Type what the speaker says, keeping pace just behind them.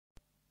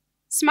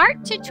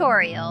Smart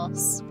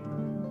tutorials.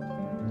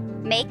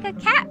 Make a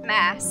cat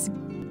mask.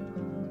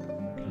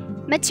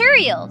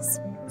 Materials: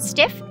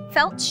 stiff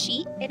felt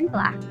sheet in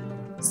black,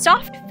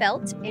 soft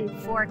felt in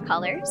 4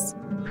 colors,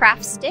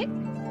 craft stick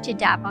to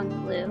dab on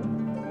glue,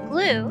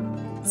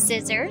 glue,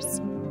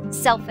 scissors,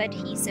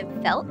 self-adhesive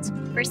felt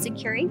for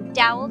securing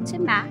dowel to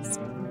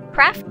mask,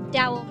 craft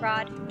dowel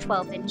rod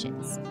 12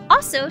 inches,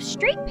 also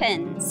straight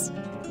pins.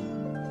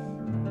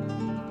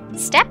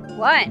 Step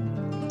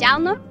 1.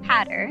 Download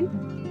pattern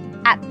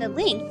at the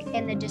link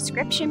in the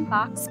description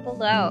box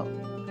below.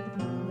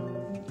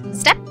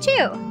 Step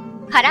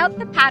 2. Cut out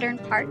the pattern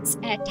parts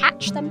and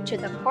attach them to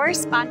the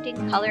corresponding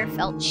color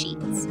felt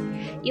sheets.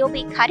 You'll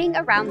be cutting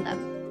around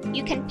them.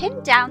 You can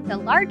pin down the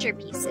larger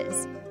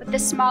pieces, but the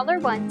smaller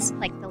ones,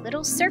 like the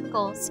little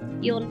circles,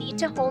 you'll need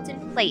to hold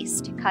in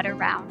place to cut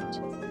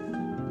around.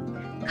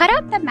 Cut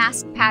out the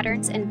mask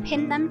patterns and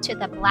pin them to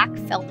the black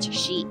felt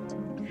sheet.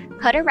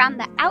 Cut around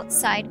the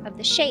outside of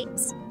the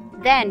shapes,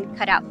 then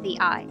cut out the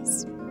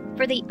eyes.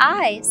 For the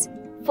eyes,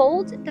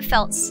 fold the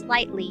felt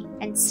slightly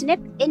and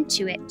snip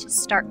into it to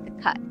start the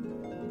cut.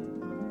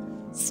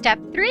 Step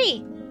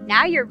 3.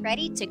 Now you're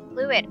ready to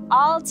glue it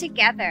all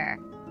together.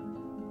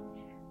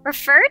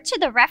 Refer to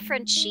the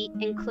reference sheet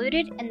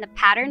included in the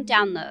pattern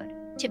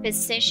download to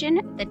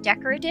position the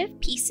decorative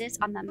pieces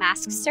on the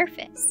mask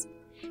surface.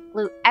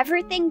 Glue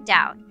everything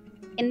down.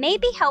 It may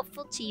be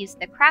helpful to use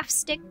the craft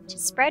stick to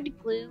spread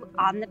glue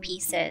on the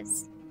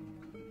pieces.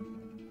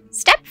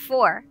 Step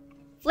 4.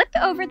 Flip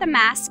over the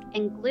mask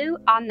and glue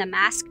on the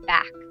mask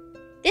back.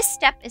 This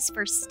step is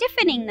for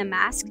stiffening the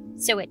mask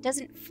so it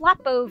doesn't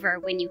flop over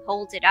when you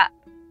hold it up.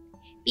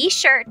 Be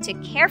sure to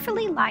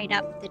carefully line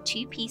up the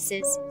 2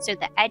 pieces so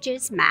the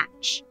edges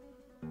match.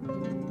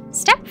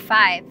 Step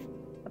 5.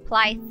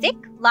 Apply thick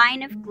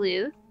line of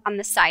glue on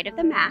the side of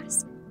the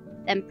mask,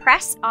 then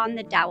press on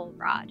the dowel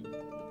rod.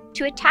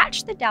 To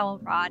attach the dowel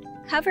rod,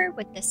 cover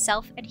with the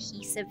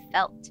self-adhesive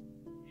felt.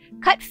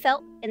 Cut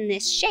felt in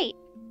this shape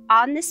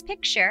on this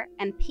picture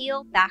and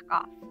peel back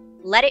off.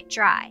 Let it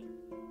dry.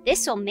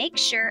 This will make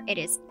sure it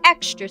is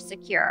extra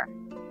secure.